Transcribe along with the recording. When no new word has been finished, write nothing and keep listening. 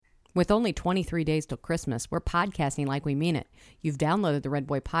With only 23 days till Christmas, we're podcasting like we mean it. You've downloaded the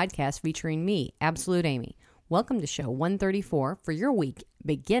Redboy Podcast featuring me, Absolute Amy. Welcome to show 134 for your week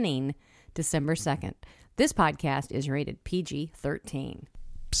beginning December 2nd. This podcast is rated PG-13.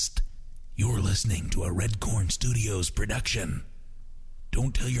 Psst. You're listening to a Redcorn Studios production.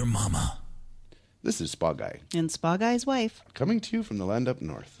 Don't tell your mama. This is Spa Guy. And Spa Guy's wife. Coming to you from the land up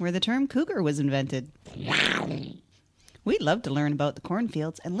north. Where the term cougar was invented. We'd love to learn about the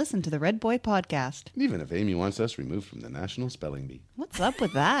cornfields and listen to the Redboy Podcast. Even if Amy wants us removed from the National Spelling Bee. What's up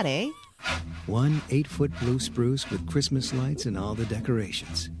with that, eh? One 8-foot blue spruce with Christmas lights and all the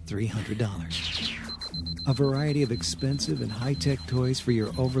decorations. $300. A variety of expensive and high-tech toys for your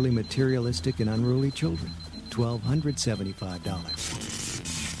overly materialistic and unruly children.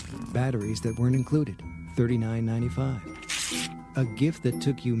 $1,275. Batteries that weren't included. $39.95. A gift that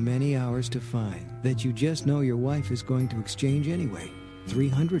took you many hours to find that you just know your wife is going to exchange anyway.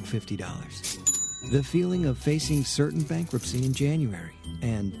 $350. The feeling of facing certain bankruptcy in January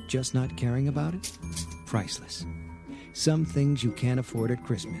and just not caring about it? Priceless. Some things you can't afford at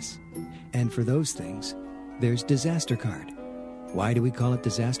Christmas. And for those things, there's Disaster Card. Why do we call it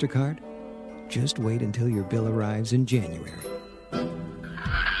Disaster Card? Just wait until your bill arrives in January.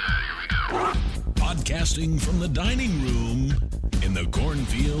 Podcasting from the dining room in the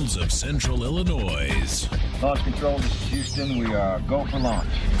cornfields of central Illinois. Launch control, this is Houston. We are go for launch.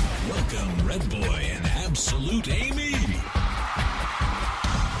 Welcome, Redboy and Absolute Amy.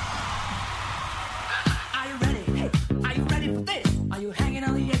 Are you ready? Hey, are you ready for this? Are you hanging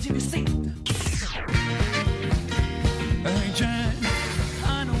on the edge of your seat? Hey, Jan,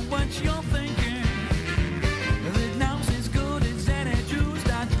 I know what you're thinking. It now's as good as any juice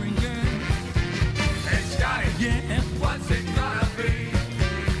start drinking. It's got it. Yeah, What's it gonna be?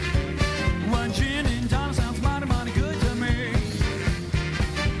 one gin and tonic sounds mighty good to me.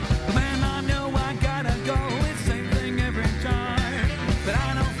 Man, I know I gotta go. It's the same thing every time. But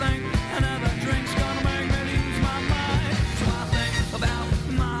I don't think another drink's gonna make me lose my mind. So I think about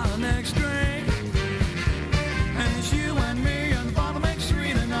my next drink. And it's you and me and the bottle makes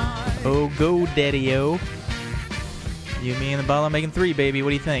three tonight. Oh, go, Daddy-o. You, me, and the bottle making three, baby. What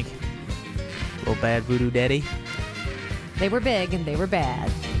do you think? Little Bad Voodoo Daddy? They were big and they were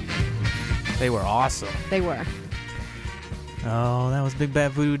bad. They were awesome. They were. Oh, that was Big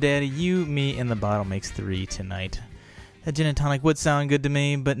Bad Voodoo Daddy. You, me, and the bottle makes three tonight. That gin and tonic would sound good to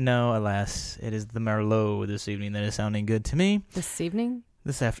me, but no, alas, it is the Merlot this evening that is sounding good to me. This evening?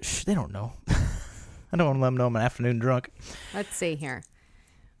 This after, they don't know. I don't want to let them know I'm an afternoon drunk. Let's see here.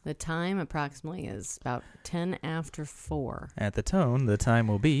 The time approximately is about 10 after 4. At the tone, the time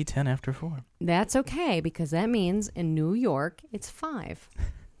will be 10 after 4. That's okay, because that means in New York, it's 5.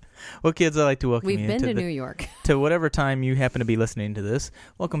 Well, kids, I'd like to welcome We've you been to the- New York. to whatever time you happen to be listening to this.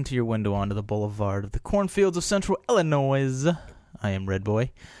 Welcome to your window onto the boulevard of the cornfields of central Illinois. I am Redboy,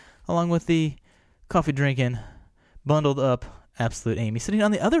 along with the coffee-drinking, bundled-up Absolute Amy, sitting on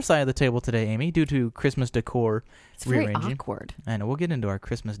the other side of the table today, Amy, due to Christmas decor It's very rearranging. awkward. I know, we'll get into our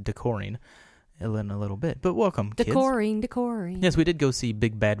Christmas decoring in a little bit, but welcome, kids. Decoring. Yes, we did go see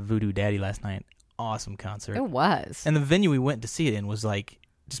Big Bad Voodoo Daddy last night. Awesome concert. It was. And the venue we went to see it in was like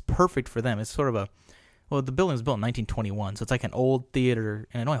just perfect for them. It's sort of the building was built in 1921, so it's like an old theater,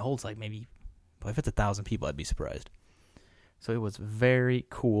 and it only holds like maybe, if it's 1,000 people, I'd be surprised. So it was very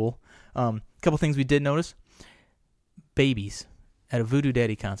cool. A couple things we did notice: babies at a Voodoo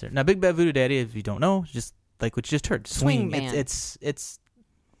Daddy concert. Now, Big Bad Voodoo Daddy, if you don't know, just like what you just heard, Swing band. It's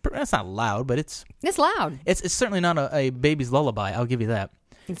not loud, but it's loud. It's certainly not a baby's lullaby. I'll give you that.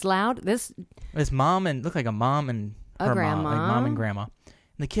 It's loud. This mom and looked like a mom and her mom, like mom and grandma. And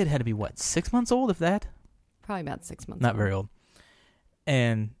the kid had to be, 6 months old, if that? probably about 6 months. Not old. very old.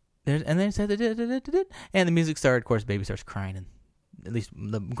 And they said, and the music started. Of course, baby starts crying, and at least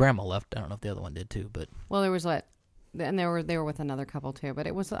the grandma left. I don't know if the other one did too, but Well, there was and they were with another couple too. But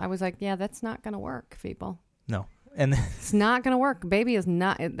I was like, yeah, that's not going to work, people. no. And It's not going to work. Baby is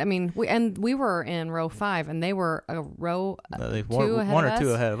not. I mean, we were in row 5, and they were a row one or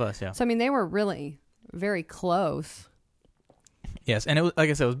two ahead of us. Yeah. So I mean, they were really very close. Yes, and it was, like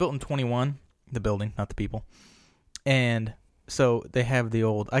I said, it was built in 21. The building, not the people. And so they have the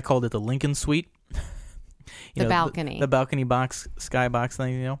old, I called it the Lincoln Suite. The balcony. The balcony box, sky box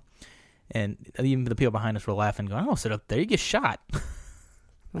thing, you know. And even the people behind us were laughing, going, I don't sit up there, you get shot.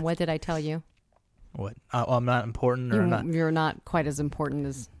 What did I tell you? What? I'm not important, or not? You're not quite as important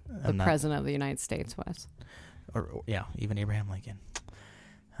as the I'm not. President of the United States was. Or yeah, even Abraham Lincoln.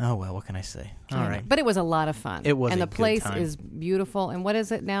 Oh, well, what can I say? All I know. right. But it was a lot of fun. It was and a the good place time. is beautiful. And what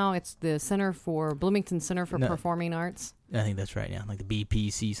is it now? It's the Bloomington Center for Performing Arts. I think that's right, yeah. Like the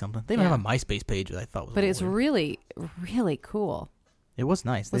BPC something. They even have a MySpace page that I thought was But a it's little weird. really, really cool. It was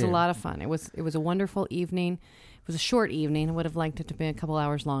nice. It was a lot of fun. It was a wonderful evening. It was a short evening. I would have liked it to be a couple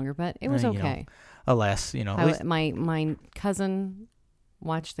hours longer, but it was okay. Alas, at least My cousin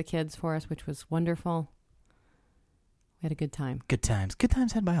watched the kids for us, which was wonderful. We had a good time. Good times. Good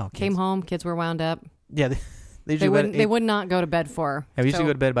times had by all kids. Came home, kids were wound up. Yeah, They would not go to bed for. I used to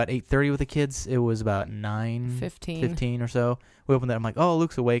go to bed about 8:30 with the kids. It was about 9:15 or so. We opened that. I'm like, oh,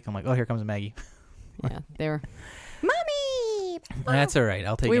 Luke's awake. I'm like, oh, here comes Maggie. Yeah, they were. Mommy! That's all right.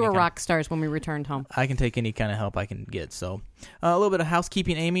 I'll take. We were rock stars when we returned home. I can take any kind of help I can get. So, a little bit of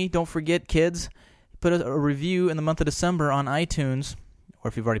housekeeping, Amy. Don't forget, kids, put a review in the month of December on iTunes. Or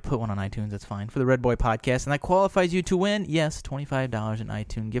if you've already put one on iTunes, that's fine, for the Redboy Podcast. And that qualifies you to win, yes, $25 in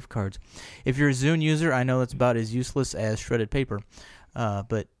iTunes gift cards. If you're a Zune user, I know that's about as useless as shredded paper.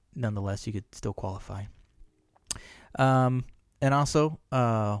 But nonetheless, you could still qualify. And also,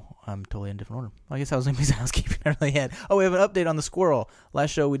 I'm totally in a different order. I guess that was Amy's housekeeping I really had. Oh, we have an update on the squirrel. Last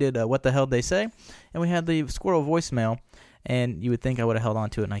show we did What the Hell'd They Say? And we had the squirrel voicemail. And you would think I would have held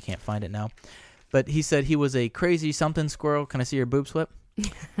on to it, and I can't find it now. But he said he was a crazy something squirrel. Can I see your boob slip?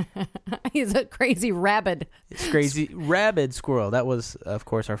 He's a crazy rabid. It's crazy rabid squirrel. That was, of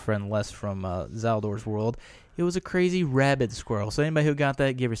course, our friend Les from Zaldor's World. It was a crazy rabid squirrel. So anybody who got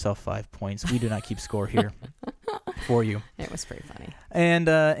that, give yourself 5 points. We do not keep score here for you. It was pretty funny. And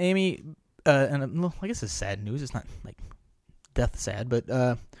Amy, well, I guess it's sad news. It's not like death sad, but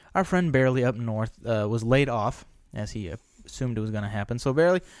our friend Barely up north was laid off, as he assumed it was going to happen. So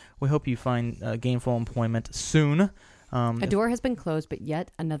Barely, we hope you find gainful employment soon. A door has been closed, but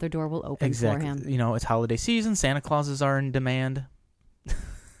yet another door will open for him. It's holiday season. Santa Clauses are in demand.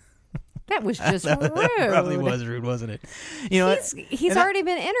 That was just rude. That probably was rude, wasn't it? He's already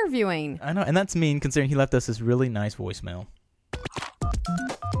been interviewing. I know, and that's mean considering he left us this really nice voicemail.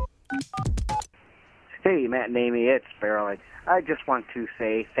 Hey, Matt and Amy, it's Barely. I just want to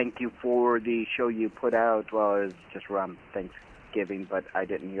say thank you for the show you put out. Well, it was just around Thanksgiving, but I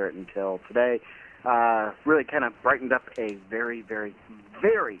didn't hear it until today. Really kind of brightened up a very, very,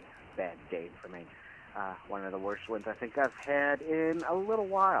 very bad day for me. One of the worst ones I think I've had in a little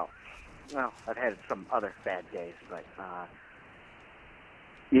while. Well, I've had some other bad days, but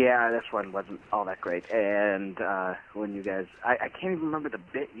yeah, this one wasn't all that great. And when you guys, I can't even remember the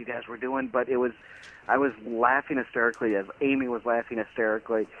bit you guys were doing, but I was laughing hysterically as Amy was laughing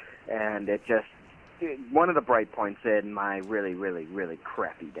hysterically, and it just, one of the bright points in my really, really, really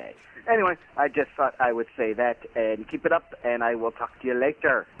crappy day. Anyway, I just thought I would say that and keep it up, and I will talk to you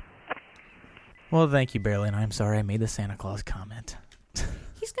later. Well, thank you, Barely, and I'm sorry I made the Santa Claus comment.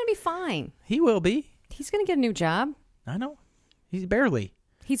 He's going to be fine. He will be. He's going to get a new job. I know. He's Barely.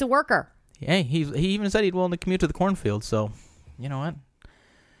 He's a worker. Hey, he even said he'd willing to commute to the cornfield, so you know what?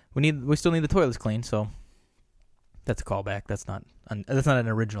 We still need the toilets cleaned, so that's a callback. That's not an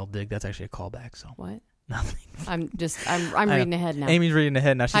original dig. That's actually a callback. So what? Nothing. I'm reading ahead now. Amy's reading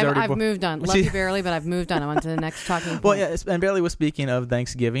ahead now. I've moved on. Love you, Barely, but I've moved on. I went to the next talking point. Well, yeah, and Barely was speaking of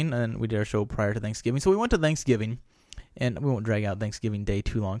Thanksgiving, and we did our show prior to Thanksgiving. So we went to Thanksgiving, and we won't drag out Thanksgiving Day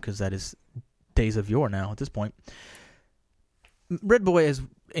too long because that is days of yore now at this point. Redboy, as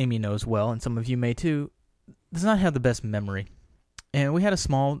Amy knows well, and some of you may too, does not have the best memory. And we had a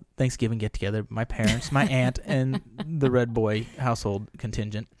small Thanksgiving get-together, my parents, my aunt, and the Redboy household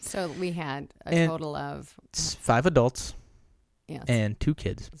contingent. So we had a total of 5 adults and 2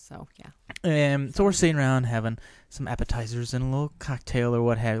 kids. So, yeah. And so we're sitting around having some appetizers and a little cocktail or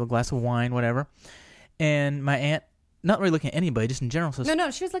what have you, a glass of wine, whatever. And my aunt, not really looking at anybody, just in general. Says,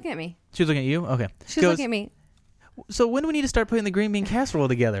 No, she was looking at me. She was looking at you? Okay. She was looking at me. So when do we need to start putting the green bean casserole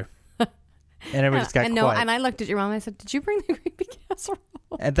together? And everybody just got quiet. And I looked at your mom and I said, did you bring the green bean casserole?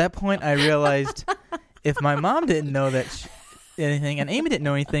 At that point, I realized if my mom didn't know anything and Amy didn't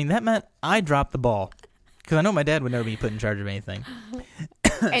know anything, that meant I dropped the ball. Because I know my dad would never be put in charge of anything.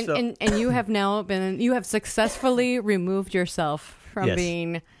 And you have now you have successfully removed yourself from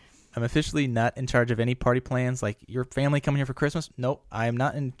being... I'm officially not in charge of any party plans. Like, your family coming here for Christmas? Nope, I am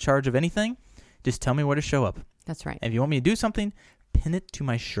not in charge of anything. Just tell me where to show up. That's right. And if you want me to do something, pin it to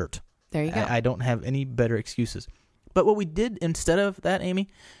my shirt. There you go. I don't have any better excuses. But what we did instead of that, Amy,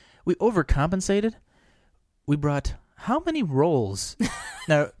 we overcompensated. We brought how many rolls?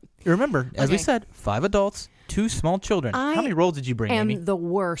 Now, remember, as we said, 5 adults, 2 small children. How many rolls did you bring, Amy? I'm the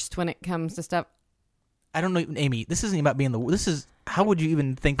worst when it comes to stuff. I don't know, Amy. This isn't about being this is, how would you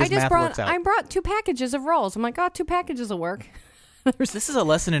even think this math works out? I brought 2 packages of rolls. I'm like, 2 packages will work. This is a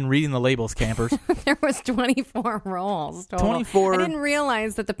lesson in reading the labels, campers. There was 24 rolls total. 24. I didn't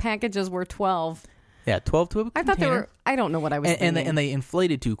realize that the packages were 12. Yeah, 12 to a container. I thought they were. I don't know what I was thinking. And they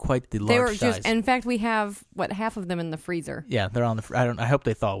inflated to quite the large they were size. just. In fact, we have half of them in the freezer. Yeah, they're on the. I hope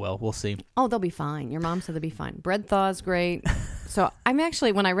they thaw well. We'll see. Oh, they'll be fine. Your mom said they'll be fine. Bread thaws great. So I'm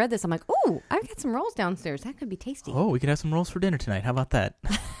actually, when I read this, I'm like, ooh, I've got some rolls downstairs. That could be tasty. Oh, we could have some rolls for dinner tonight. How about that?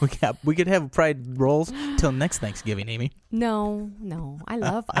 we could have fried rolls till next Thanksgiving, Amy. No, I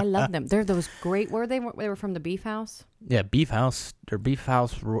love them. They're those great. Where they were from the Beef House. Yeah, Beef House or Beef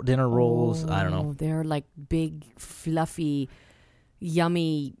House dinner rolls. I don't know. They're like big, fluffy,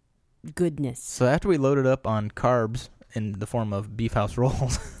 yummy goodness. So after we loaded up on carbs in the form of Beef House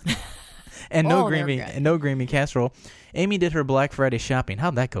rolls and no green bean casserole, Amy did her Black Friday shopping.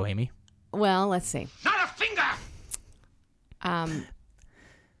 How'd that go, Amy? Well, let's see. Not a finger!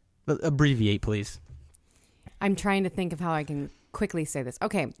 Abbreviate, please. I'm trying to think of how I can quickly say this.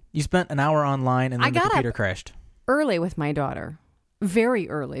 Okay. You spent an hour online and then the computer crashed. Early with my daughter. Very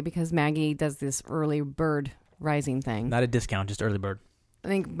early, because Maggie does this early bird rising thing. Not a discount, just early bird. I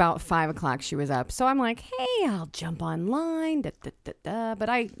think about 5 o'clock she was up. So I'm like, hey, I'll jump online. But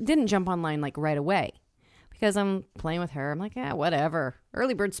I didn't jump online like right away because I'm playing with her. I'm like, whatever.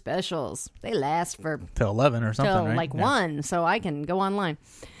 Early bird specials. They last for till 11 or something, right? Like 1, so I can go online.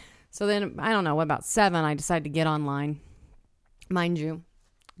 So then, I don't know, about 7, I decided to get online. Mind you,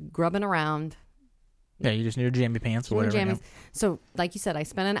 grubbing around. Yeah, you just need your jammy pants or whatever. Jammies. So, like you said, I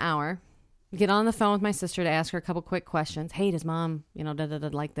spent an hour. Get on the phone with my sister to ask her a couple quick questions. Hey, does mom,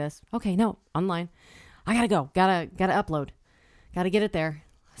 like this? Okay, no, online. I gotta go. Gotta upload. Gotta get it there.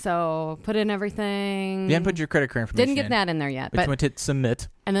 So, put in everything. You hadn't put your credit card information Didn't get that in there yet. But you went to submit.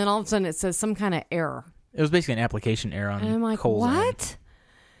 And then all of a sudden it says some kind of error. It was basically an application error on and I'm like, Kohl's what? End.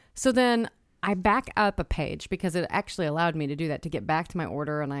 So then I back up a page because it actually allowed me to do that, to get back to my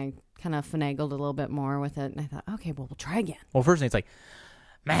order, and I kind of finagled a little bit more with it. And I thought, okay, well, we'll try again. Well, first thing it's like,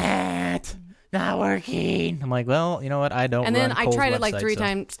 Matt, not working. I'm like, well, you know what? I don't. And then I Kohl's tried it like website, 3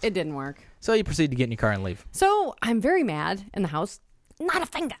 times. It didn't work. So you proceed to get in your car and leave. So I'm very mad in the house. Not a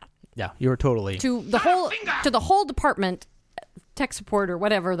finger. Yeah, you were totally to the whole department, tech support or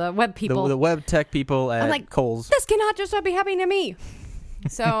whatever, the web people, the web tech people at I'm like, Kohl's. This cannot just be happening to me.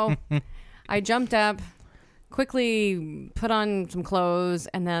 So I jumped up, quickly put on some clothes,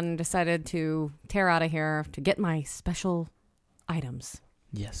 and then decided to tear out of here to get my special items.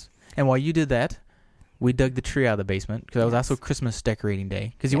 Yes. And while you did that, we dug the tree out of the basement because that was also Christmas decorating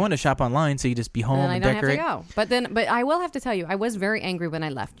day. Because you wanted to shop online, so you just be home and decorate. I don't have to go. But I will have to tell you, I was very angry when I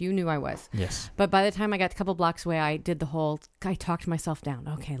left. You knew I was. Yes. But by the time I got a couple blocks away, I talked myself down.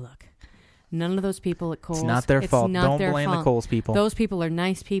 Okay, look. None of those people at Kohl's. It's not their fault. Don't blame the Kohl's people. Those people are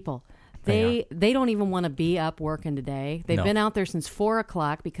nice people. They don't even want to be up working today. They've been out there since 4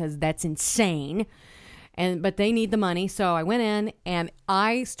 o'clock because that's insane. But they need the money. So I went in and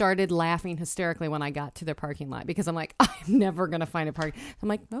I started laughing hysterically when I got to their parking lot because I'm like, I'm never going to find a parking. I'm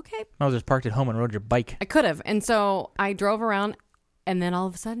like, okay. I was just parked at home and rode your bike. I could have. And so I drove around, and then all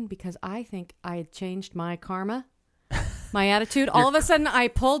of a sudden, because I think I had changed my karma, my attitude, all of a sudden I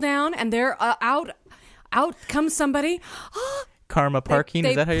pull down and they're out comes somebody. Karma parking,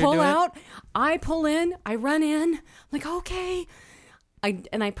 is that how you're doing it? They pull out, I pull in, I run in. I'm like, okay.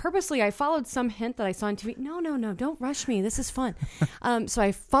 I purposely followed some hint that I saw on TV. No, don't rush me. This is fun. So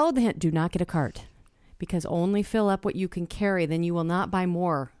I followed the hint. Do not get a cart, because only fill up what you can carry. Then you will not buy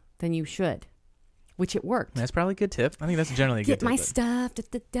more than you should, which it worked. That's probably a good tip. I think that's generally a good tip. Get my stuff.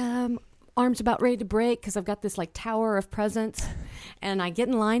 Arms about ready to break because I've got this like tower of presents. And I get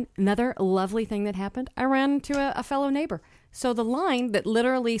in line. Another lovely thing that happened. I ran into a fellow neighbor. So the line that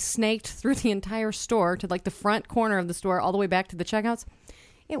literally snaked through the entire store to like the front corner of the store all the way back to the checkouts,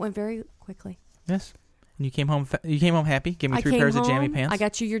 it went very quickly. Yes. And you came home happy? Gave me 3 pairs of jammy pants? I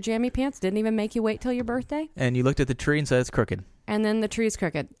got you your jammy pants. Didn't even make you wait till your birthday. And you looked at the tree and said it's crooked. And then the tree is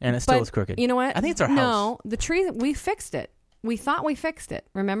crooked. And it still is crooked. You know what? I think it's our house. No, the tree, we fixed it. We thought we fixed it.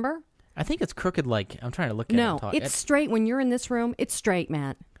 Remember? I think it's crooked like, I'm trying to look at it. No, it's straight. When you're in this room, it's straight,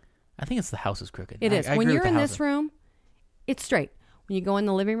 Matt. I think it's the house is crooked. It is. When you're in this room, it's straight. When you go in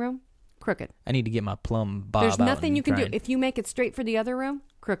the living room, crooked. I need to get my plumb bob There's out nothing you can do. If you make it straight for the other room,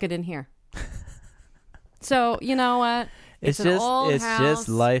 crooked in here. So, you know what? It's an old house. Just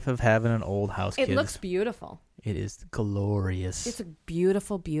life of having an old house, kids. It looks beautiful. It is glorious. It's a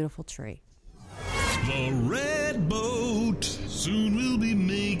beautiful, beautiful tree. The Red Boat. Soon we'll be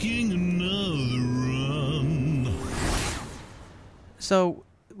making another run. So,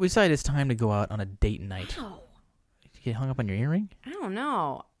 we decided it's time to go out on a date night. Wow. Did you get hung up on your earring? I don't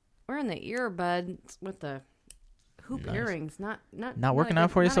know. We're in the earbuds with the Hoop Nice. earrings, not working a out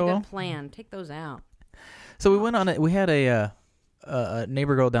good- for you not so a good well? plan. Take those out. So we went on it. We had a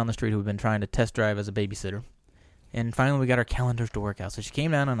neighbor girl down the street who had been trying to test drive as a babysitter. And finally we got our calendars to work out. So she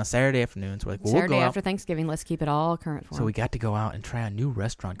came down on a Saturday afternoon. So we're like, well, Saturday we'll go after Thanksgiving, let's keep it all current for So them. we got to go out and try a new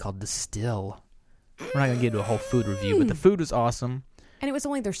restaurant called The Still. We're not going to get into a whole food review, but the food was awesome. And it was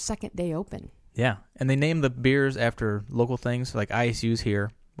only their second day open. Yeah. And they named the beers after local things, like ISU's here.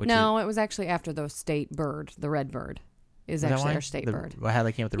 Which No, it was actually after the state bird. The red bird is that actually why? our state bird. How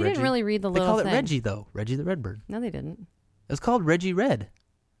they came with the You Reggie? didn't really read the They little call it thing. Reggie, though. Reggie the Redbird. No, they didn't. It was called Reggie Red.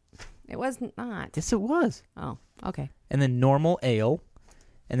 It wasn't not. Yes, it was. Oh, okay. And then normal ale.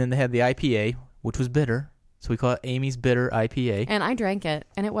 And then they had the IPA, which was bitter. So we call it Amy's Bitter IPA. And I drank it,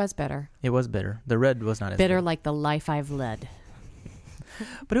 and it was bitter. It was bitter. The red was not as Bitter good. like the life I've led.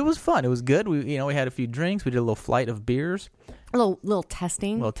 But it was fun. It was good. We had a few drinks. We did a little flight of beers. A little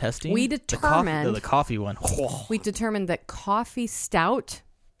testing. A little testing. We determined the coffee one. we determined that coffee stout,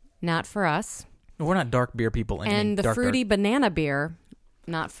 not for us, We're not dark beer people. and the fruity banana beer,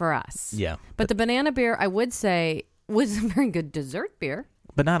 not for us. Yeah. But the banana beer, I would say, was a very good dessert beer.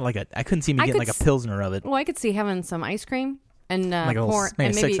 But not like I couldn't see me getting like a Pilsner of it. Well, I could see having some ice cream and Like a little,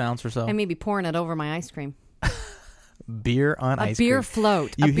 maybe a 6 ounce or so. and maybe pouring it over my ice cream. Beer on ice cream. A beer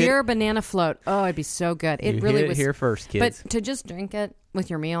float. A beer banana float. Oh, it'd be so good. It really was. Here first, kids. But to just drink it with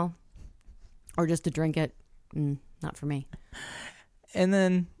your meal, or just to drink it, not for me. And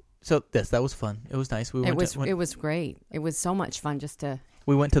then, so that was fun. It was nice. It was great. It was so much fun just to.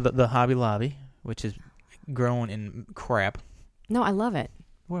 We went to the Hobby Lobby, which is grown in crap. No, I love it.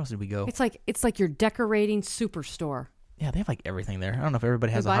 Where else did we go? It's like your decorating superstore. Yeah, they have like everything there. I don't know if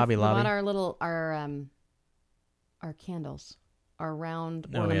everybody has We a Hobby Lobby. We bought our candles, our round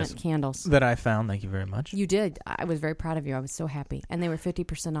ornament candles that I found. Thank you very much. You did. I was very proud of you. I was so happy, and they were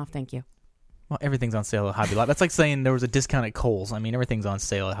 50% off. Thank you. Well, everything's on sale at Hobby Lobby. That's like saying there was a discount at Kohl's. I mean, everything's on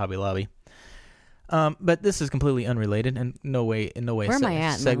sale at Hobby Lobby. But this is completely unrelated, and no way. Where am I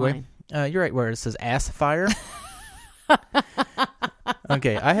at? Segue. You're right where it says ass fire.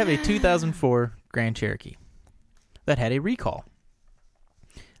 Okay, I have a 2004 Grand Cherokee that had a recall.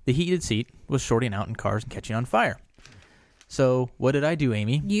 The heated seat was shorting out in cars and catching on fire. So what did I do,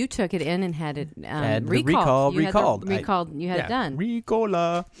 Amy? You took it in and had it recalled. You had it done.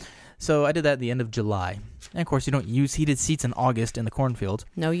 Recall. So I did that at the end of July. And of course, you don't use heated seats in August in the cornfield.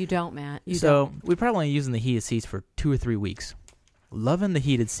 No, you don't, Matt. You so don't. we probably only using the heated seats for 2 or 3 weeks. Loving the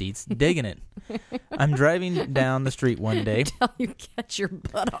heated seats, digging it. I'm driving down the street one day. Until you catch your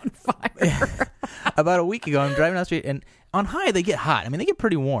butt on fire. About a week ago, I'm driving down the street, and on high, they get hot. I mean, they get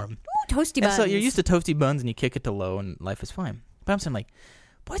pretty warm. Ooh, toasty buns. And so you're used to toasty buns, and you kick it to low, and life is fine. But I'm saying, like,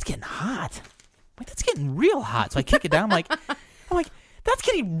 boy, it's getting hot. Like, that's getting real hot. So I kick it down. I'm like, that's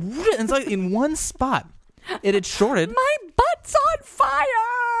getting real. And it's like in one spot. It had shorted. My butt's on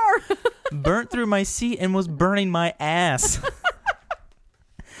fire! Burnt through my seat and was burning my ass.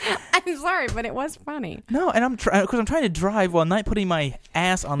 I'm sorry, but it was funny. No, and I'm trying to drive while not putting my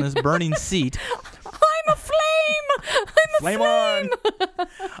ass on this burning seat. I'm a flame! Flame on!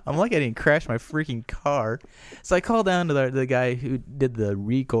 I'm lucky I didn't crash my freaking car. So I called down to the guy who did the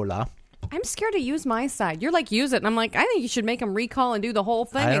Ricola. I'm scared to use my side. You're like, use it. And I'm like, I think you should make them recall and do the whole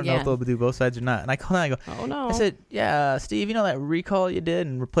thing again. I don't know if they'll do both sides or not. And I called down and I go, oh, no. I said, yeah, Steve, you know that recall you did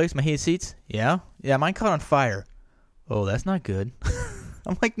and replaced my heated seats? Yeah? Yeah, mine caught on fire. Oh, that's not good.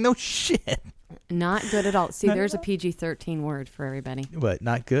 I'm like, no shit. Not good at all. See, there's a PG-13 word for everybody. What,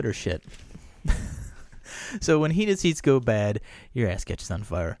 not good or shit? So when heated seats go bad, your ass catches on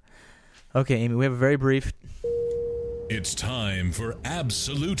fire. Okay, Amy, we have a very brief... It's time for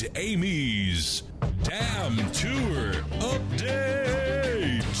Absolute Amy's Damn Tour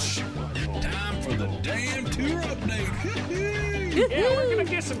Update. Time for the Damn Tour Update. Yeah, we're going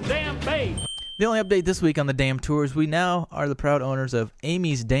to get some damn bait. The only update this week on the Damn Tour is we now are the proud owners of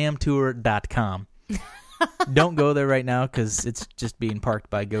amysdamntour.com. Don't go there right now because it's just being parked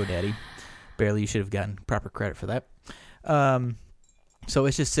by GoDaddy. Barely, you should have gotten proper credit for that. So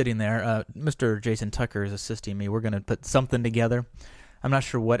it's just sitting there. Mr. Jason Tucker is assisting me. We're going to put something together. I'm not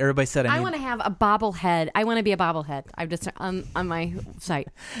sure what. Everybody said I want to have a bobblehead. I want to be a bobblehead. I've just on my site.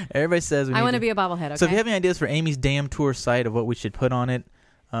 Everybody says I want to be a bobblehead. Okay? So if you have any ideas for Amy's Damn Tour site of what we should put on it,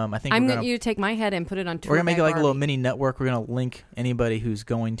 I think I'm going to take my head and put it on tour. We're going to make it like Barbie. a little mini network. We're going to link anybody who's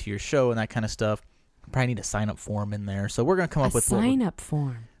going to your show and that kind of stuff. Probably need a sign-up form in there. So we're going to come up with sign-up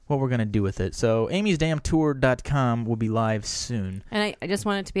form. What we're going to do with it. So amysdamntour.com will be live soon. And I just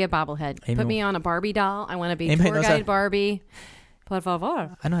want it to be a bobblehead. Amy, put me on a Barbie doll. I want to be Amy tour guide Barbie. Por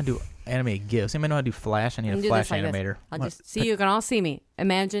favor. I know how to do animate GIFs. Anybody know how to do Flash? I need a do Flash this like this. animator. I'll just see. You can all see me.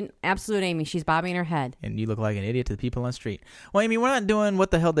 Imagine Absolute Amy. She's bobbing her head. And you look like an idiot to the people on the street. Well, Amy, we're not doing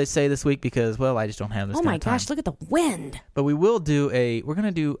What the Hell They Say this week because, well, I just don't have this Oh kind my of time. gosh, look at the wind. But we will do we're going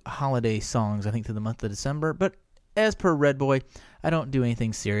to do holiday songs, I think, through the month of December. But as per Red Boy, I don't do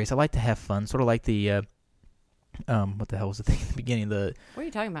anything serious. I like to have fun, sort of like the, what the hell was the thing at the beginning? What are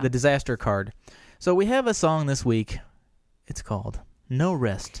you talking about? The disaster card. So we have a song this week. It's called No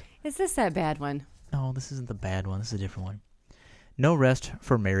Rest. Is this that bad one? No, this isn't the bad one. This is a different one. No Rest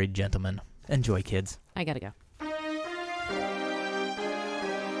for Married Gentlemen. Enjoy, kids. I gotta go.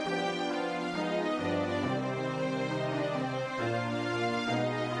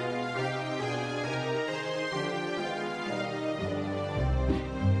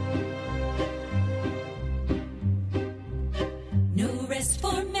 No rest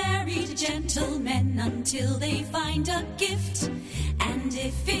for married gentlemen until they find a gift. And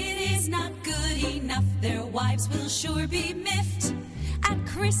if it is not good enough, their wives will sure be miffed. At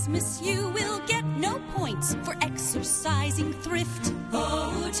Christmas you will get no points for exercising thrift.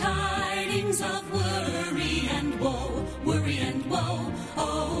 Oh, tidings of worry and woe, worry and woe.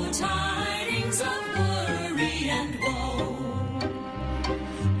 Oh, tidings of worry and woe.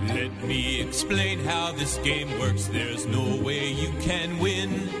 Let me explain how this game works. There's no way you can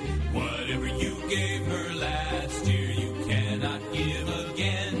win. Whatever you gave her last year, you cannot give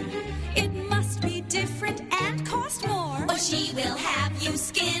again. It must be different and cost more, or she will have you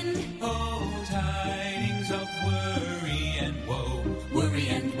skinned. Oh, tidings of worry and woe. Worry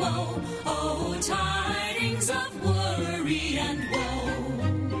and woe. Oh, tidings of worry and woe.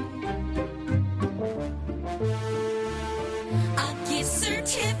 A gift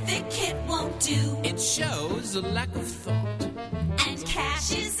certificate won't do. It shows a lack of thought. And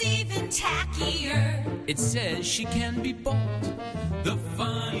cash is even tackier. It says she can be bought. The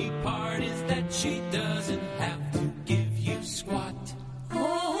funny part is that she doesn't have to give you squat.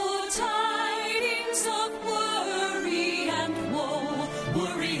 Oh, tidings of worry and woe.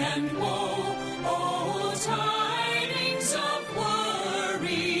 Worry and woe. Oh, tidings of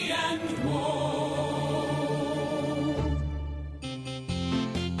worry and woe.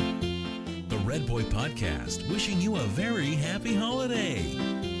 The Redboy Podcast, wishing you a very happy holiday.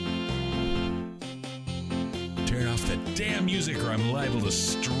 Turn off the damn music or I'm liable to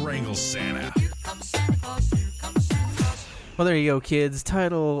strangle Santa. Well, there you go, kids.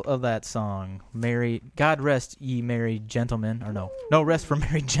 Title of that song, God Rest Ye Married Gentlemen. Or No Rest for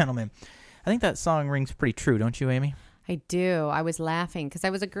Married Gentlemen. I think that song rings pretty true, don't you, Amy? I do. I was laughing because I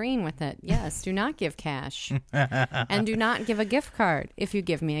was agreeing with it. Yes, do not give cash. And do not give a gift card. If you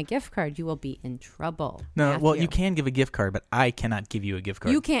give me a gift card, you will be in trouble. No, Matthew. well, you can give a gift card, but I cannot give you a gift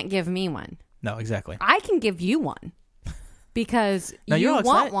card. You can't give me one. No, exactly. I can give you one because No, you you're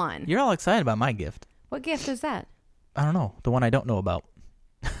want one. You're all excited about my gift. What gift is that? I don't know. The one I don't know about.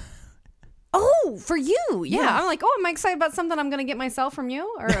 Oh, for you. Yeah. Yeah. I'm like, oh, am I excited about something I'm going to get myself from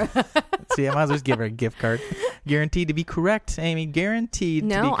you? Or See, I might as well just give her a gift card. Guaranteed to be correct, Amy. Guaranteed to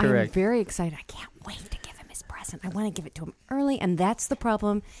be No, I'm correct. very excited. I can't wait to give him his present. I want to give it to him early, and that's the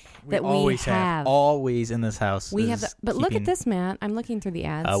problem that we always have. Always in this house. We is have, but look at keeping- this, Matt. I'm looking through the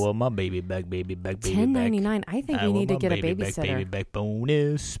ads. Well, my baby back, baby back, baby $10.99. I think back. we need to get a baby babysitter. Back, baby back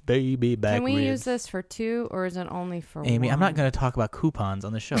bonus, baby back. Can we ribs. use this for two, or is it only for Amy, one? I'm not going to talk about coupons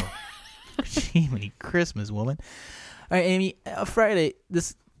on the show. Jiminy Christmas, woman. All right, Amy, Friday,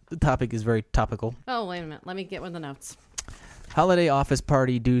 this topic is very topical. Oh, wait a minute. Let me get with the notes. Holiday office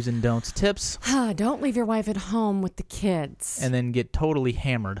party do's and don'ts tips. Don't leave your wife at home with the kids. And then get totally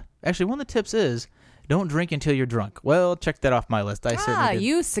hammered. Actually, one of the tips is don't drink until you're drunk. Well, check that off my list. I certainly did.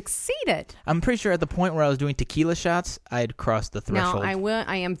 You succeeded. I'm pretty sure at the point where I was doing tequila shots, I had crossed the threshold. Now,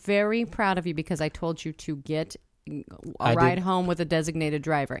 I am very proud of you because I told you to get a I ride did. home with a designated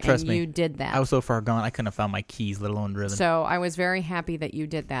driver. Trust and me. you did that. I was so far gone, I couldn't have found my keys, let alone driven. So I was very happy that you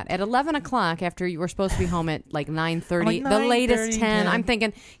did that. At 11 o'clock, after you were supposed to be home at like 9:30, the latest 10, I'm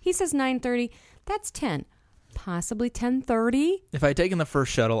thinking, he says 9:30, that's 10. Possibly 10:30. If I had taken the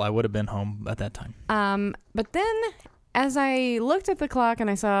first shuttle, I would have been home at that time. But then as I looked at the clock and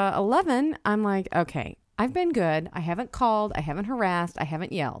I saw 11, I'm like, okay, I've been good. I haven't called. I haven't harassed. I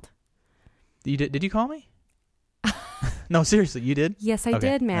haven't yelled. You did you call me? No, seriously, you did? Yes, I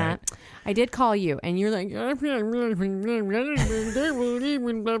did, Matt. Right. I did call you, and you're like,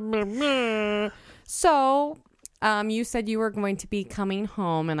 so you said you were going to be coming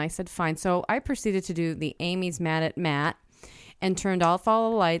home, and I said, fine. So I proceeded to do the Amy's mad at Matt and turned off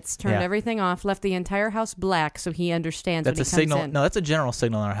all the lights, turned everything off, left the entire house black so he understands that's when he a signal. comes in. No, that's a general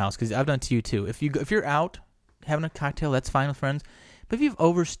signal in our house because I've done it to you too. If you're out having a cocktail, that's fine with friends. But if you've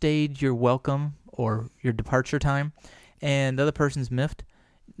overstayed your welcome or your departure time, and the other person's miffed,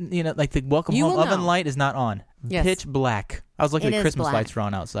 like the welcome home oven light is not on. Yes. Pitch black. I was looking at Christmas lights were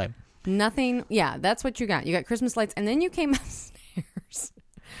on outside. Nothing. Yeah, that's what you got. You got Christmas lights, and then you came upstairs.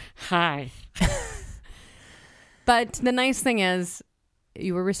 Hi. But the nice thing is,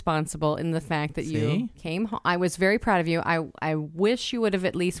 you were responsible in the fact that you came home. I was very proud of you. I wish you would have,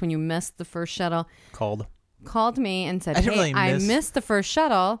 at least when you missed the first shuttle, called me and said, "Hey, I missed the first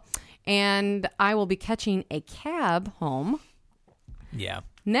shuttle, and I will be catching a cab home. Yeah.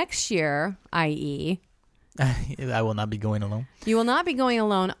 Next year, i.e." I will not be going alone. You will not be going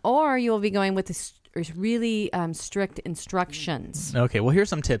alone, or you will be going with really strict instructions. Okay, well, here's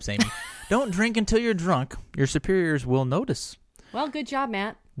some tips, Amy. Don't drink until you're drunk. Your superiors will notice. Well, good job,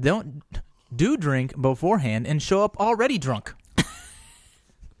 Matt. Do drink beforehand and show up already drunk.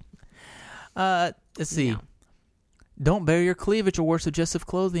 Let's see. No. Don't bare your cleavage or wear suggestive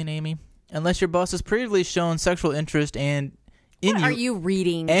clothing, Amy, unless your boss has previously shown sexual interest and what are you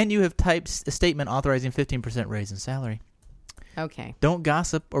reading? And you have typed a statement authorizing 15% raise in salary. Okay. Don't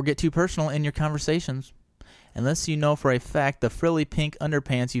gossip or get too personal in your conversations, unless you know for a fact the frilly pink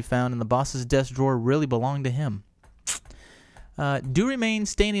underpants you found in the boss's desk drawer really belong to him. Do remain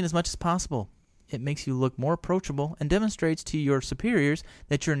standing as much as possible. It makes you look more approachable and demonstrates to your superiors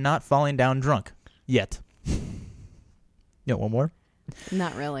that you're not falling down drunk. Yet. You want one more?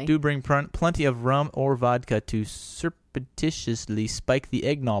 Not really. Do bring plenty of rum or vodka to surreptitiously spike the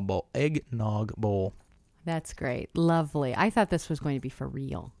eggnog bowl. That's great. Lovely. I thought this was going to be for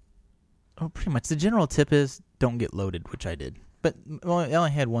real. Oh, pretty much. The general tip is don't get loaded, which I did. But I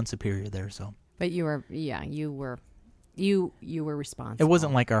only had one superior there, so. But you were responsible. It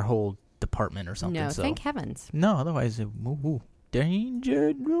wasn't like our whole department or something. No, so. Thank heavens. No, otherwise,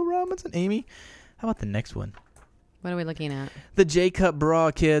 danger, Will Robinson, Amy. How about the next one? What are we looking at? The J-Cup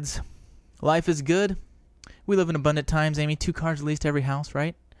bra, kids. Life is good. We live in abundant times, Amy. 2 cars at least every house,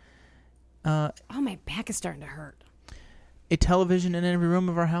 right? My back is starting to hurt. A television in every room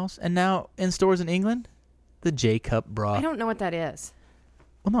of our house. And now, in stores in England, the J-Cup bra. I don't know what that is.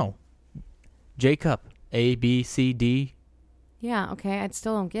 Well, no. J-Cup. A, B, C, D. Yeah, okay. I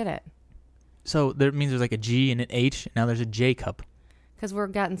still don't get it. So, that means there's like a G and an H. And now there's a J-Cup. Because we're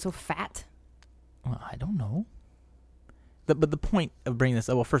gotten so fat. Well, I don't know. But the point of bringing this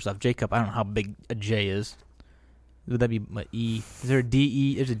up, well, first off, J-Cup, I don't know how big a J is. Would that be what, E? Is there a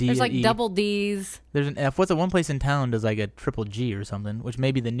D-E? There's a D. There's like E. double D's. There's an F. What's the one place in town does like a triple G or something, which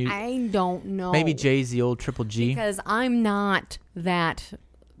may be the new... I don't know. Maybe J's the old triple G. Because I'm not that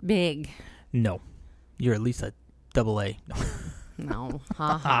big. No. You're at least a double A. No.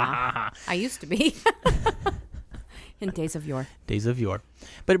 Ha ha. I used to be. In days of yore. Days of yore.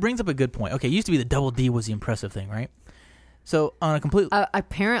 But it brings up a good point. Okay, it used to be the double D was the impressive thing, right? So on a complete...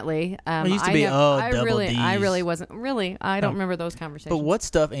 apparently. It used to be, double Ds. I really wasn't. Really, I don't remember those conversations. But what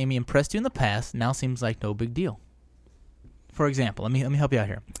stuff, Amy, impressed you in the past now seems like no big deal? For example, let me help you out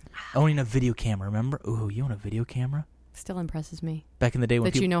here. Owning a video camera, remember? Ooh, you own a video camera? Still impresses me. Back in the day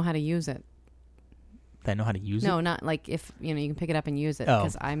when you know how to use it. That I know how to use it? No, not like if, you can pick it up and use it.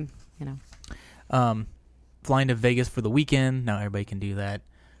 Because I'm, flying to Vegas for the weekend. Now everybody can do that.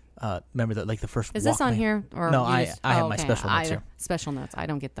 Remember that, like the first. Is this on here? Or no, I have my special notes here. Special notes. I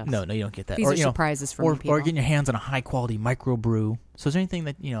don't get those. No, you don't get that. These are surprises for me, people. Or getting your hands on a high quality microbrew. So is there anything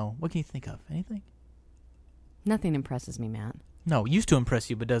that what can you think of? Anything? Nothing impresses me, Matt. No, used to impress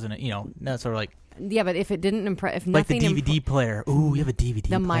you, but doesn't it? That's sort of like. Yeah, but if it didn't impress, if like nothing. Like the DVD player. Ooh, you have a DVD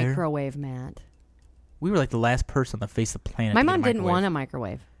player. The microwave, Matt. We were like the last person on the face of the planet. My mom didn't want a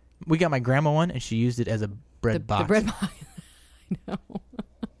microwave. We got my grandma one, and she used it as a bread box. The bread box. I know.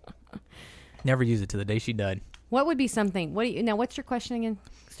 Never used it to the day she died. What would be something? What's your question again?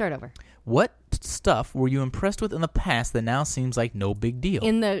 Start over. What stuff were you impressed with in the past that now seems like no big deal?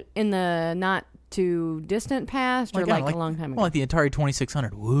 In the not too distant past, or like a long time ago? Well, like the Atari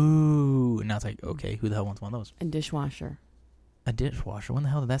 2600. Woo! And now it's like, okay, who the hell wants one of those? A dishwasher. A dishwasher? When the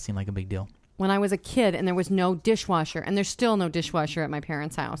hell did that seem like a big deal? When I was a kid and there was no dishwasher, and there's still no dishwasher at my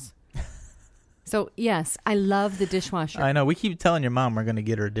parents' house. So, yes, I love the dishwasher. I know. We keep telling your mom we're going to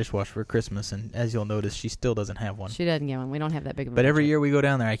get her a dishwasher for Christmas, and as you'll notice, she still doesn't have one. She doesn't get one. We don't have that big of a But every year we go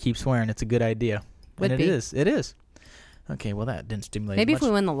down there, I keep swearing it's a good idea. Would be. It is. It is. Okay, well, that didn't stimulate Maybe much. If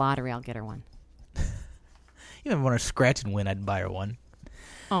we win the lottery, I'll get her one. Even if I want to scratch and win, I'd buy her one.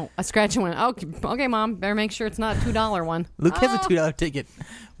 Oh, a scratch and win. Okay, Mom. Better make sure it's not a $2 one. Luke has a $2 ticket.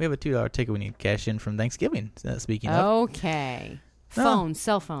 We have a $2 ticket we need to cash in from Thanksgiving, speaking of. Okay. Phones,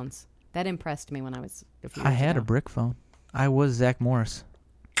 cell phones. That impressed me when I was a few years I had ago. a brick phone. I was Zach Morris.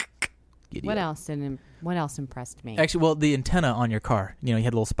 What else didn't What else impressed me? Actually, well, the antenna on your car. You had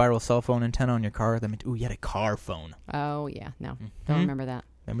a little spiral cell phone antenna on your car. Ooh, you had a car phone. Oh, yeah. No, don't remember that.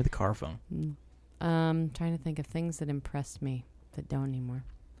 Remember the car phone. Trying to think of things that impressed me that don't anymore.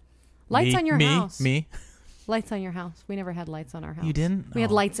 Lights on your house. Me? Lights on your house. We never had lights on our house. You didn't? We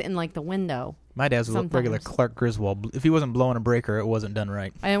had lights in, like, the window. My dad's was a regular Clark Griswold. If he wasn't blowing a breaker, it wasn't done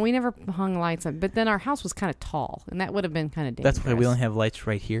right. And we never hung lights on. But then our house was kind of tall, and that would have been kind of dangerous. That's why we only have lights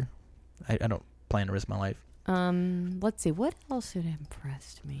right here. I don't plan to risk my life. Let's see. What else had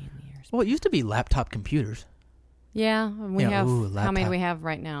impressed me in the years? Well, it used to be laptop computers. Yeah, we have. How many do we have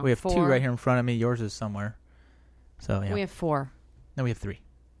right now? We have 4. 2 right here in front of me. Yours is somewhere. So yeah. We have 4. No, we have 3.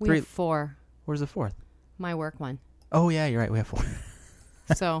 We have 4. Where's the 4th? My work one. Oh yeah, you're right. We have 4.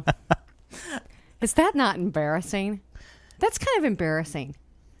 So, is that not embarrassing? That's kind of embarrassing.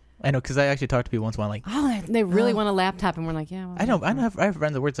 I know, because I actually talked to people once in a while, like, oh, they really want a laptop, and we're like, yeah. Well, I have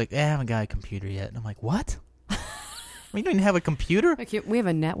friends that words like, I haven't got a computer yet, and I'm like, what? You don't even have a computer? We have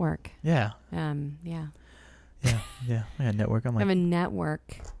a network. Yeah. Yeah. Yeah. We have a network. I'm like, we have a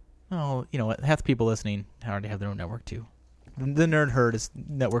network. Oh, you know what? Half the people listening already have their own network too. The Nerd Herd is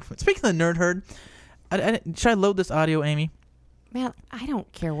network. Speaking of the Nerd Herd, should I load this audio, Amy? Man, I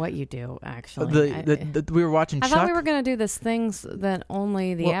don't care what you do, actually. We were watching Chuck. I thought we were going to do this things that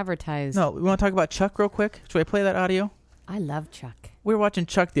only the advertised. No, we want to talk about Chuck real quick? Should I play that audio? I love Chuck. We were watching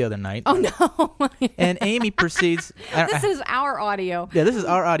Chuck the other night. Oh, no. And Amy proceeds. This is our audio. Yeah, this is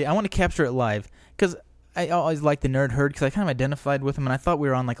our audio. I want to capture it live because I always liked the Nerd Herd because I kind of identified with him, and I thought we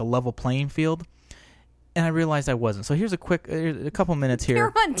were on like a level playing field. And I realized I wasn't. So here's a couple minutes here.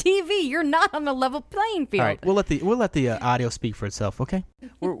 You're on TV. You're not on a level playing field. All right, we'll let the audio speak for itself. Okay.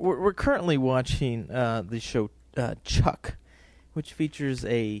 We're currently watching the show Chuck, which features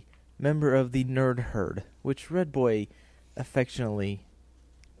a member of the Nerd Herd, which Redboy affectionately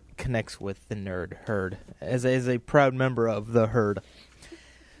connects with the Nerd Herd as a proud member of the herd.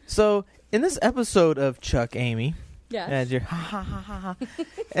 So in this episode of Chuck, Amy, yes.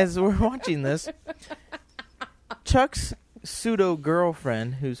 As we're watching this, Chuck's pseudo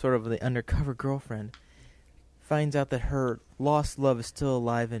girlfriend, who's sort of the undercover girlfriend, finds out that her lost love is still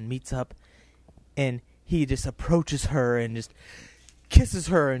alive and meets up, and he just approaches her and just kisses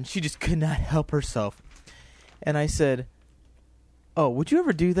her, and she just could not help herself. And I said, "Oh, would you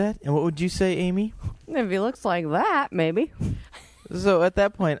ever do that?" And what would you say, Amy? If he looks like that, maybe. So at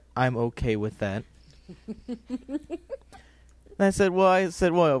that point, I'm okay with that. And I said,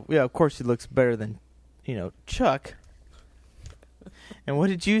 well, yeah, of course he looks better than, Chuck. And what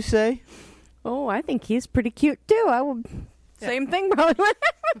did you say? Oh, I think he's pretty cute too. I would same thing probably.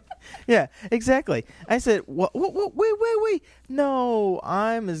 Yeah, exactly. I said, wait. No,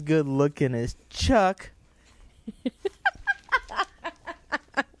 I'm as good looking as Chuck.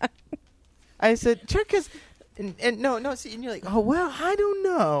 I said, Chuck is, and no, see, and you're like, oh, well, I don't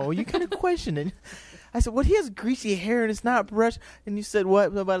know. You kind of questioned it. I said, well, he has greasy hair and it's not brushed. And you said,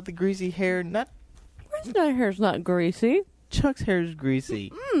 what about the greasy hair? My hair's not greasy. Chuck's hair is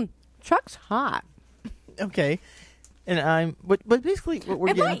greasy. Chuck's hot. Okay. And but basically what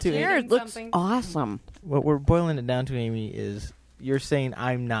we're getting to, my hair looks awesome. What we're boiling it down to, Amy, is you're saying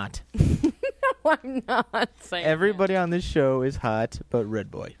I'm not. No, I'm not saying everybody on this show is hot, but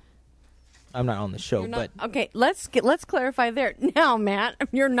Redboy. I'm not on the show, but okay. Let's clarify there now, Matt.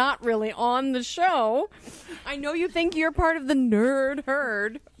 You're not really on the show. I know you think you're part of the Nerd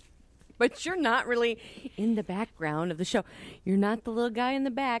Herd, but you're not really in the background of the show. You're not the little guy in the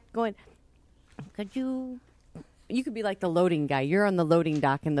back going, "Could you?" You could be like the loading guy. You're on the loading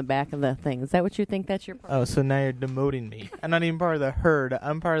dock in the back of the thing. Is that what you think that's your part? Oh, so now you're demoting me. I'm not even part of the herd.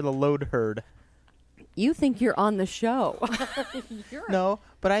 I'm part of the load herd. You think you're on the show. No,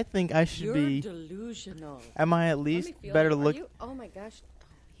 but I think I should be. You're delusional. Am I at least better look? Oh my gosh,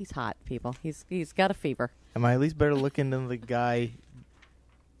 he's hot, people. He's got a fever. Am I at least better looking than the guy,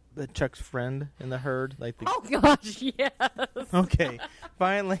 the Chuck's friend in the herd? Oh gosh, yes. Okay,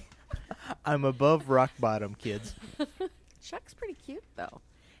 finally, I'm above rock bottom, kids. Chuck's pretty cute though.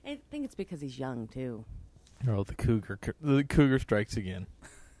 I think it's because he's young too. Oh, the cougar strikes again.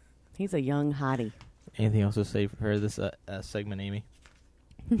 He's a young hottie. Anything else to say for this segment, Amy?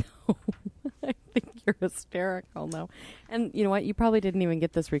 No. I think you're hysterical now. And you know what? You probably didn't even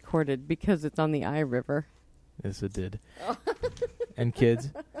get this recorded because it's on the iRiver. Yes, it did. Oh. And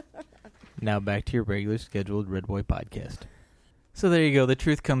kids, now back to your regular scheduled Redboy Podcast. So there you go. The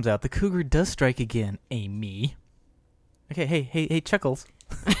truth comes out. The cougar does strike again, Amy. Okay, hey, Chuckles.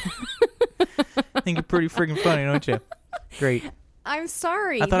 I think you're pretty freaking funny, don't you? Great. I'm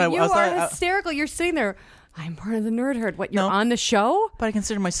sorry. You are hysterical. You're sitting there. I'm part of the Nerd Herd. What, you're on the show? But I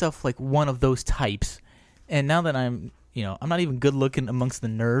consider myself like one of those types. And now that I'm not even good looking amongst the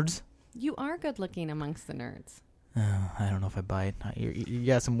nerds. You are good looking amongst the nerds. I don't know if I buy it. You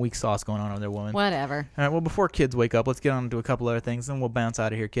got some weak sauce going on over there, woman. Whatever. All right, well, before kids wake up, let's get on to a couple other things, and we'll bounce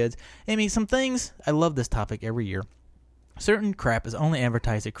out of here, kids. Amy, some things, I love this topic every year. Certain crap is only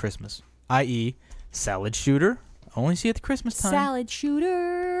advertised at Christmas, i.e., salad shooter. Only see it at the Christmas time. Salad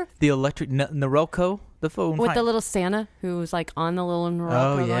shooter. The electric Norelco, the phone. With the little Santa who's like on the little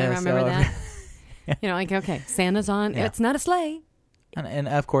Norelco. Oh, yes. Remember that? Like, okay, Santa's on. Yeah. It's not a sleigh. And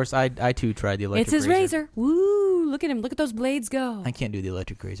of course, I too tried the electric razor. It's his razor. Woo! Look at him. Look at those blades go. I can't do the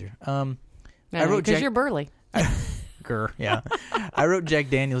electric razor. I wrote because you're burly. Yeah. I wrote Jack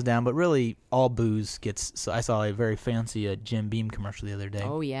Daniels down, but really all booze gets. So I saw a very fancy Jim Beam commercial the other day.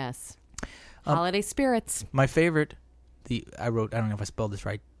 Oh yes, holiday spirits. My favorite. I don't know if I spelled this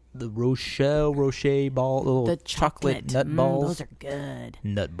right. The Rocher ball, the chocolate nut balls. Those are good.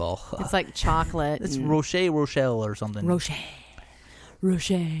 Nut ball. It's like chocolate. It's Rochelle or something. Rocher.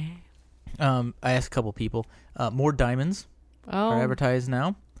 I asked a couple people. More diamonds are advertised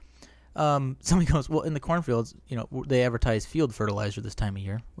now. Somebody goes, well, in the cornfields, they advertise field fertilizer this time of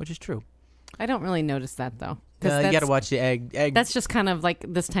year, which is true. I don't really notice that though. You got to watch the ag. That's just kind of like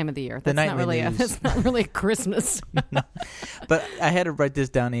this time of the year. That's not really. That's not really Christmas. No. But I had to write this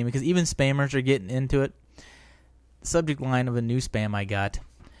down, Amy, because even spammers are getting into it. Subject line of a new spam I got: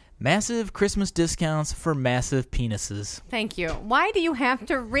 massive Christmas discounts for massive penises. Thank you. Why do you have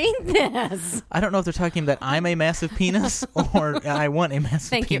to read this? I don't know if they're talking that I'm a massive penis or I want a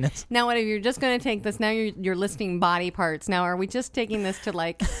massive penis. You. Now, what if you're just going to take this? Now you're listing body parts. Now, are we just taking this to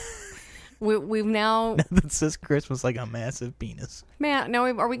like? We've now. That says Christmas like a massive penis. Man, now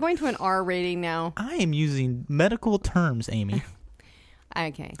are we going to an R rating now? I am using medical terms, Amy.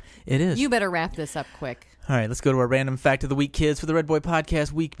 Okay. It is. You better wrap this up quick. All right, let's go to our random fact of the week, kids, for the Redboy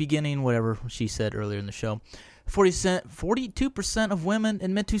Podcast week beginning, whatever she said earlier in the show. 42% of women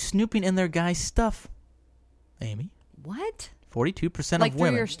admit to snooping in their guys' stuff. Amy? What? 42% of women. Like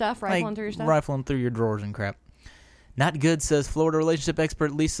through your stuff? Rifling through your stuff? Rifling through your drawers and crap. Not good, says Florida relationship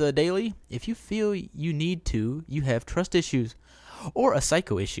expert Lisa Daly. If you feel you need to, you have trust issues or a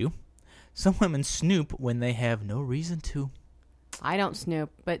psycho issue. Some women snoop when they have no reason to. I don't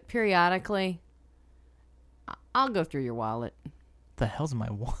snoop, but periodically, I'll go through your wallet. The hell's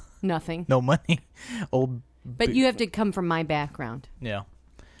my wallet? Nothing. No money. But you have to come from my background. Yeah.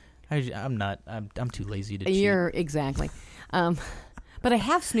 I'm not. I'm too lazy to cheat. You're exactly. But I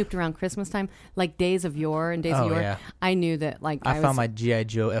have snooped around Christmas time, like Days of Yore and Days of Yore. Yeah. I knew that, like, I found my G.I.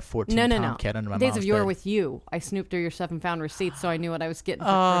 Joe F-14 Tomcat under my Days mom's of Yore bed. with you. I snooped through your stuff and found receipts, so I knew what I was getting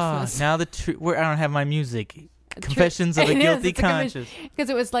for Christmas. Now I don't have my music. Confessions of a Guilty Conscience. Because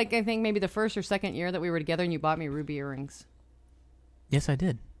it was like, I think maybe the first or second year that we were together, and you bought me ruby earrings. Yes, I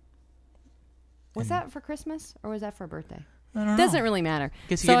did. Was that for Christmas or was that for a birthday? I don't know. Doesn't really matter.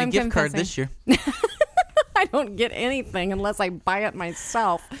 Guess you get a gift card this year. I don't get anything unless I buy it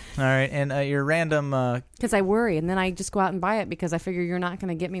myself. All right, and your random... Because I worry, and then I just go out and buy it because I figure you're not going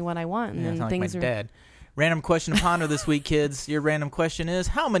to get me what I want. And yeah, then things like my dad. Random question to ponder this week, kids. Your random question is,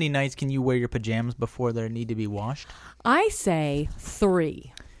 how many nights can you wear your pajamas before they need to be washed? I say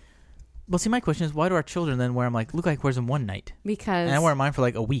 3. Well, see, my question is, why do our children then wear them like Luke wears them one night? Because... And I wear mine for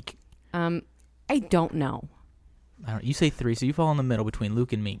like a week. I don't know. You say 3, so you fall in the middle between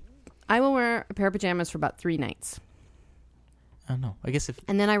Luke and me. I will wear a pair of pajamas for about 3 nights. I don't know. I guess if...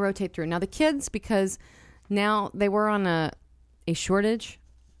 And then I rotate through. Now, the kids, because now they were on a shortage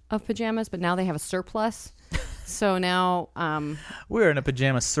of pajamas, but now they have a surplus. So now... we're in a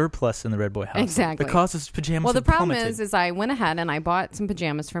pajama surplus in the Redboy house. Exactly. The cost of pajamas Well, the problem plummeted. is I went ahead and I bought some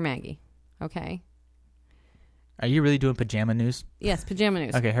pajamas for Maggie. Okay? Are you really doing pajama news? Yes, pajama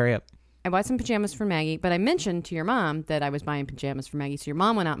news. Okay, hurry up. I bought some pajamas for Maggie, but I mentioned to your mom that I was buying pajamas for Maggie, so your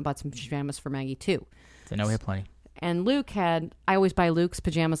mom went out and bought some pajamas for Maggie, too. So now we have plenty. And Luke I always buy Luke's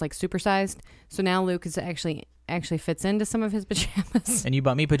pajamas like supersized, so now Luke is actually fits into some of his pajamas. And you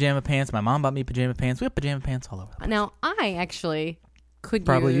bought me pajama pants. My mom bought me pajama pants. We have pajama pants all over the place. Now, I actually could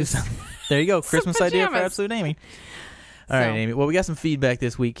probably use some. There you go. Christmas idea for Absolute Amy. All right, Amy. Well, we got some feedback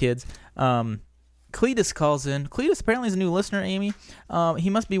this week, kids. Cletus calls in. Cletus apparently is a new listener, Amy. He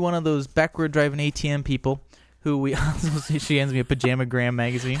must be one of those backward driving ATM people who she hands me a Pajamagram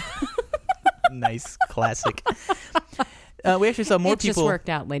magazine. Nice. Classic. We actually saw more people. It just worked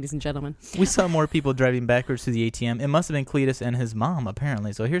out, ladies and gentlemen. We saw more people driving backwards to the ATM. It must have been Cletus and his mom,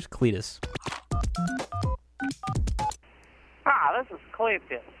 apparently. So here's Cletus. Hi, this is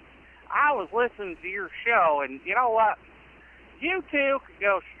Cletus. I was listening to your show, and you know what? You two could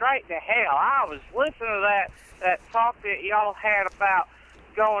go straight to hell. I was listening to that talk that y'all had about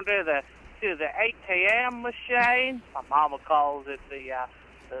going to the to the ATM machine. My mama calls it the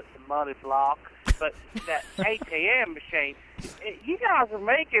money block. But that ATM machine, you guys are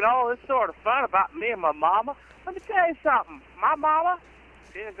making all this sort of fun about me and my mama. Let me tell you something. My mama,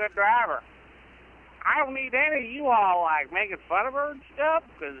 she's a good driver. I don't need any of you all, like, making fun of her and stuff,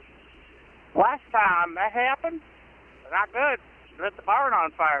 because last time that happened, not good. She lit the barn on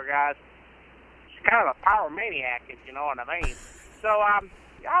fire, guys. She's kind of a pyromaniac, if you know what I mean. So,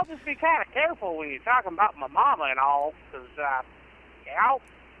 y'all just be kind of careful when you're talking about my mama and all, because, you know,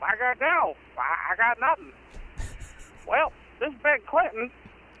 I got no. I got nothing. Well, this is Ben Clinton,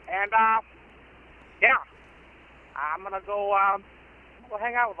 and, yeah, I'm going to go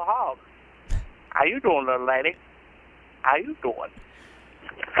hang out with the hog. How you doing, little lady? How you doing?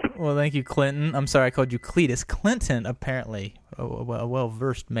 Well, thank you, Clinton. I'm sorry I called you Cletus. Clinton, apparently, a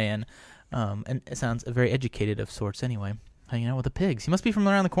well-versed man, and it sounds very educated of sorts anyway, hanging out with the pigs. He must be from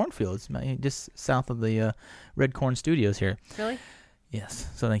around the cornfields, just south of the Red Corn Studios here. Really? Yes.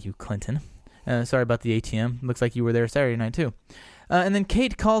 So thank you, Clinton. Sorry about the ATM. Looks like you were there Saturday night, too. And then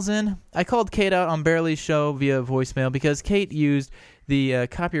Kate calls in. I called Kate out on Barely's show via voicemail because Kate used the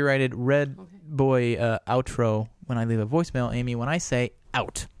copyrighted Redboy outro when I leave a voicemail, Amy, when I say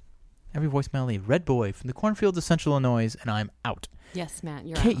out. Every voicemail I leave, Redboy from the cornfields of Central Illinois, and I'm out. Yes, Matt,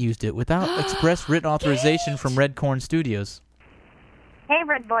 you're Kate out. used it without express written authorization from Red Corn Studios. Hey,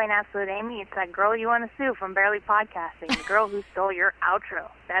 Redboy and Absolute Amy, it's that girl you want to sue from Barely Podcasting, the girl who stole your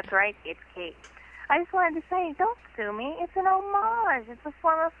outro. That's right, it's Kate. I just wanted to say, don't sue me. It's an homage. It's a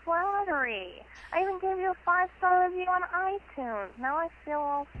form of flattery. I even gave you a 5-star review on iTunes. Now I feel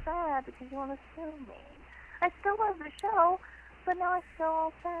all sad because you want to sue me. I still love the show, but now I feel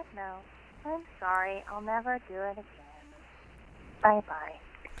all sad now. I'm sorry. I'll never do it again. Bye-bye.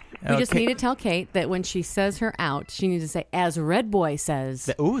 We just need to tell Kate that when she says her out, she needs to say, as Redboy says.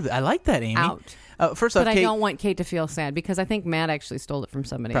 Ooh, I like that, Amy. Out. First off, but Kate, I don't want Kate to feel sad because I think Matt actually stole it from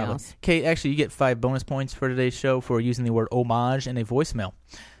somebody else. Kate, actually, you get 5 bonus points for today's show for using the word homage in a voicemail.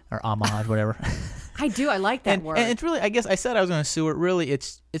 Or homage, whatever. I do. I like that word. And it's really, I guess I said I was going to sue it. Really,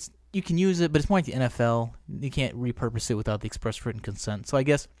 it's you can use it, but it's more like the NFL. You can't repurpose it without the express written consent. So I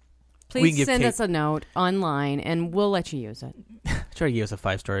guess we can Please give send Kate, us a note online, and we'll let you use it. try to give us a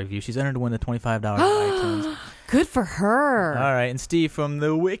 5-star review. She's entered to win the $25 iTunes. Good for her. All right, and Steve from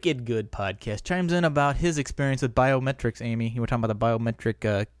the Wicked Good Podcast chimes in about his experience with biometrics, Amy. You were talking about the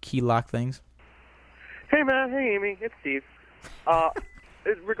biometric key lock things. Hey, Matt. Hey, Amy. It's Steve.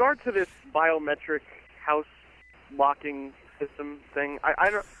 In regard to this biometric house locking system thing, I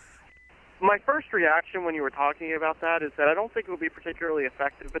don't. My first reaction when you were talking about that is that I don't think it would be particularly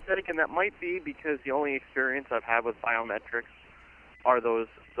effective. But then again, that might be because the only experience I've had with biometrics are those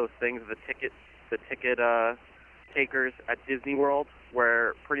things, the ticket takers at Disney World,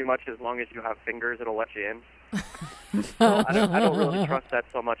 where pretty much as long as you have fingers, it'll let you in. So I don't really trust that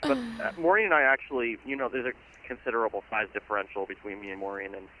so much. But Maureen and I actually, there's a considerable size differential between me and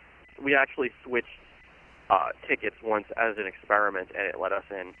Maureen, and we actually switched tickets once as an experiment, and it let us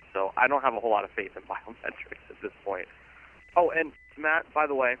in. So I don't have a whole lot of faith in biometrics at this point. Oh, and Matt, by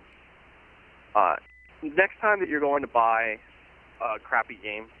the way, next time that you're going to buy a crappy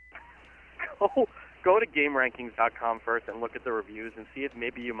game, go to GameRankings.com first and look at the reviews and see if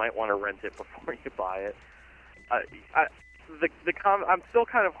maybe you might want to rent it before you buy it. I'm still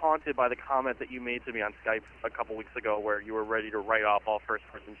kind of haunted by the comment that you made to me on Skype a couple weeks ago where you were ready to write off all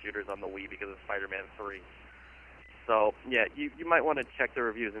first-person shooters on the Wii because of Spider-Man 3. So, yeah, you might want to check the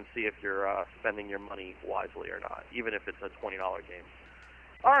reviews and see if you're spending your money wisely or not, even if it's a $20 game.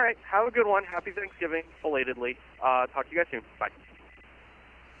 All right, have a good one. Happy Thanksgiving, belatedly. Talk to you guys soon. Bye.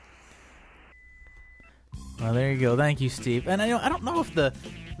 Well, there you go. Thank you, Steve. And I don't know if the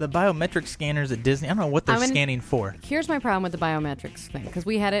biometric scanners at Disney, I don't know what they're scanning for. Here's my problem with the biometrics thing, because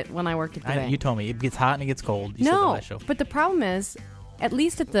we had it when I worked at the bank. You told me. It gets hot and it gets cold. You said that last show. But the problem is, at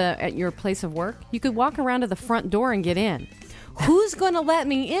least at your place of work, you could walk around to the front door and get in. Who's going to let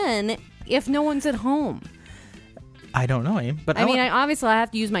me in if no one's at home? I don't know, Aim. But obviously I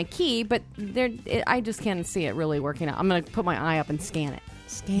have to use my key, but I just can't see it really working out. I'm going to put my eye up and scan it.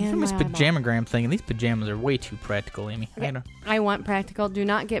 From this pajamagram thing, and these pajamas are way too practical, Amy. I want practical. Do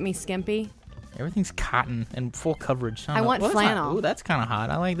not get me skimpy. Everything's cotton and full coverage. I want flannel. Ooh, that's kind of hot.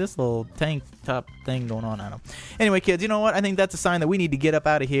 I like this little tank top thing going on. I don't know. Anyway, kids, you know what? I think that's a sign that we need to get up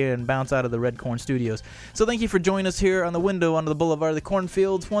out of here and bounce out of the Red Corn Studios. So thank you for joining us here on the window under the Boulevard of the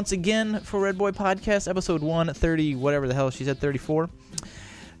Cornfields once again for Redboy Podcast, episode 130, whatever the hell she said, 34.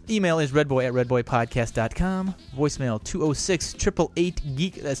 Email is redboy@redboypodcast.com. Voicemail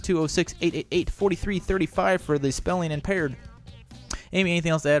 206-888-GEEK. That's 206-888-4335 for the spelling impaired. Amy,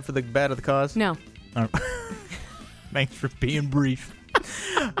 anything else to add for the bad of the cause? No. Thanks for being brief.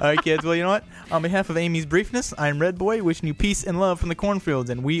 All right, kids. Well, you know what? On behalf of Amy's briefness, I'm Redboy, wishing you peace and love from the cornfields,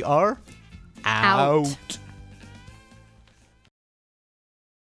 and we are out.